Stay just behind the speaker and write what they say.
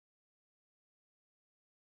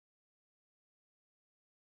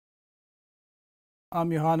I'm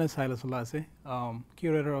Yohannes Haile-Selassie,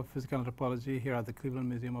 curator of physical anthropology here at the Cleveland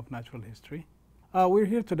Museum of Natural History. We're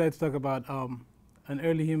here today to talk about an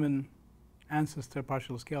early human ancestor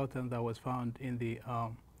partial skeleton that was found in the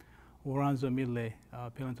Woranzo Mille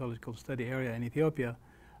paleontological study area in Ethiopia.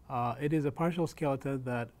 It is a partial skeleton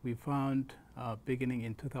that we found beginning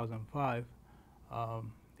in 2005.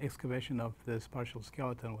 Excavation of this partial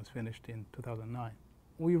skeleton was finished in 2009.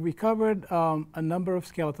 We recovered a number of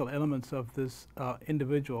skeletal elements of this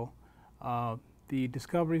individual. The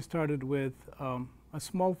discovery started with a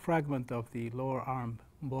small fragment of the lower arm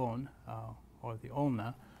bone, or the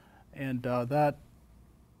ulna, and that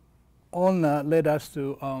ulna led us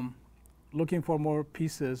to looking for more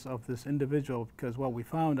pieces of this individual, because what we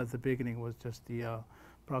found at the beginning was just the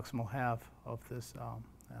proximal half of this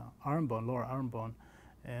arm bone, lower arm bone,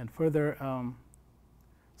 and further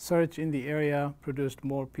search in the area produced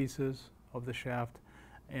more pieces of the shaft.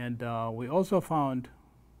 And we also found,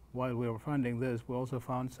 while we were finding this, we also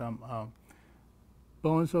found some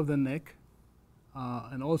bones of the neck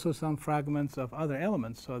and also some fragments of other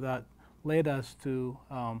elements. So that led us to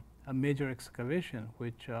a major excavation,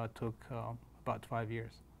 which took about 5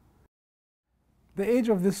 years. The age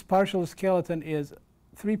of this partial skeleton is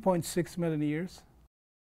 3.6 million years.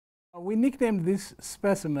 We nicknamed this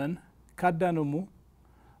specimen Kaddanumu,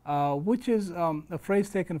 which is a phrase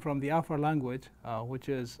taken from the Afar language, which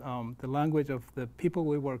is the language of the people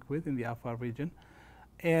we work with in the Afar region.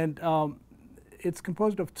 And it's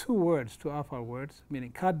composed of two Afar words,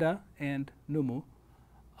 meaning Kadda and Numu,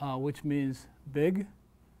 which means big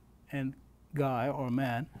and guy or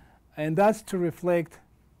man. And that's to reflect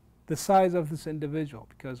the size of this individual,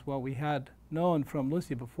 because what we had known from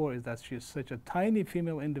Lucy before is that she's such a tiny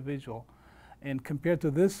female individual, and compared to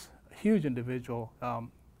this huge individual,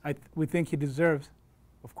 we think he deserves,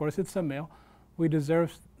 of course it's a male, we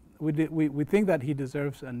think that he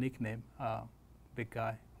deserves a nickname, big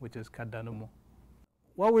guy, which is Kaddanumu.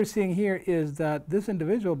 What we're seeing here is that this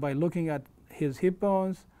individual, by looking at his hip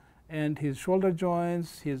bones and his shoulder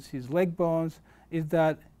joints, his leg bones, is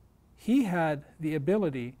that he had the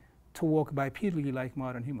ability to walk bipedally like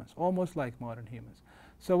modern humans, almost like modern humans.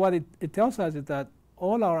 So what it tells us is that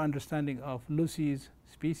all our understanding of Lucy's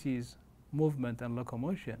species movement and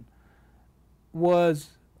locomotion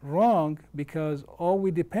was wrong, because all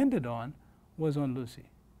we depended on was on Lucy.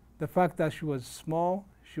 The fact that she was small,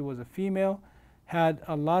 she was a female, had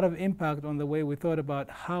a lot of impact on the way we thought about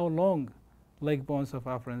how long leg bones of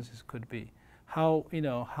afarensis could be, how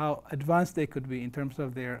advanced they could be in terms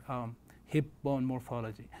of their hip bone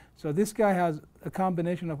morphology. So this guy has a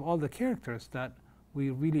combination of all the characters that we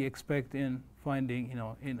really expect in finding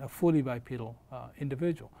in a fully bipedal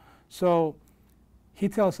individual. So he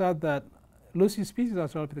tells us that Lucy's species,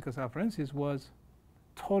 Australopithecus afarensis, was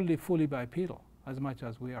totally fully bipedal, as much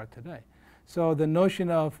as we are today. So the notion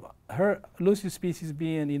of Lucy's species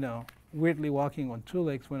being weirdly walking on two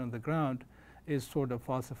legs when on the ground is sort of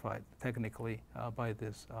falsified technically by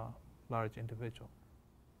this large individual.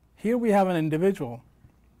 Here we have an individual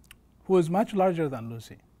who is much larger than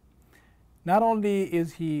Lucy. Not only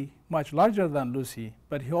is he much larger than Lucy,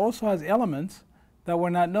 but he also has elements that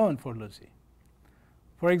were not known for Lucy.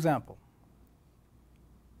 For example,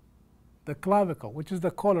 the clavicle, which is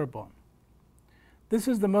the collarbone. This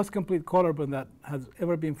is the most complete collarbone that has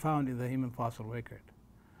ever been found in the human fossil record.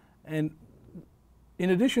 And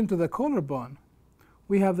in addition to the collarbone,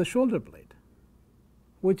 we have the shoulder blade,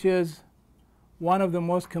 which is one of the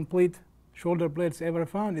most complete shoulder blades ever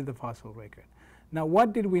found in the fossil record. Now,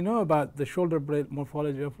 what did we know about the shoulder blade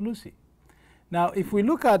morphology of Lucy? Now, if we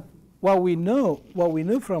look at what we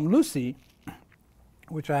knew from Lucy,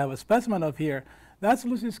 which I have a specimen of here, that's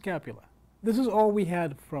Lucy's scapula. This is all we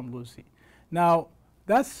had from Lucy. Now,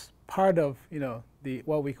 that's part of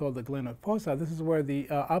what we call the glenoid fossa. This is where the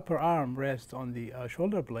upper arm rests on the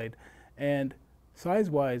shoulder blade, and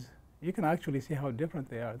size-wise, you can actually see how different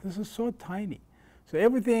they are. This is so tiny. So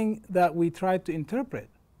everything that we tried to interpret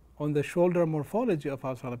on the shoulder morphology of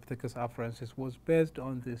Australopithecus afarensis was based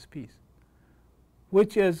on this piece,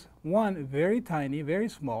 which is, one, very tiny, very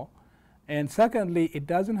small, and secondly, it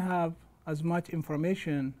doesn't have as much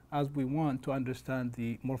information as we want to understand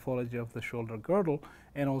the morphology of the shoulder girdle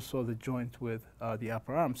and also the joint with the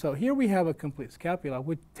upper arm. So here we have a complete scapula,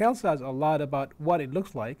 which tells us a lot about what it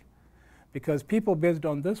looks like, because people based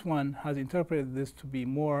on this one has interpreted this to be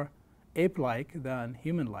more ape-like than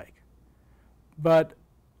human-like. But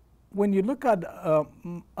when you look at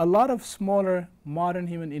a lot of smaller modern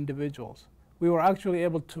human individuals, we were actually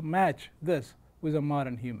able to match this with a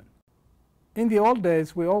modern human. In the old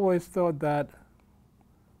days, we always thought that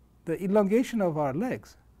the elongation of our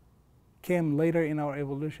legs came later in our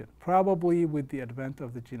evolution, probably with the advent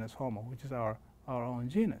of the genus Homo, which is our own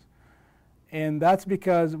genus. And that's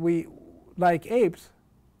because we, like apes,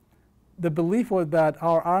 the belief was that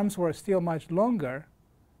our arms were still much longer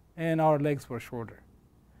and our legs were shorter.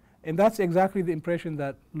 And that's exactly the impression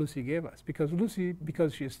that Lucy gave us, because Lucy,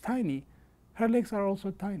 because she is tiny, her legs are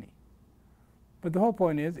also tiny. But the whole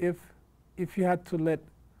point is, if you had to let,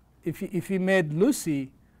 if you made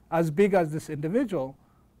Lucy as big as this individual,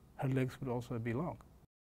 her legs would also be long.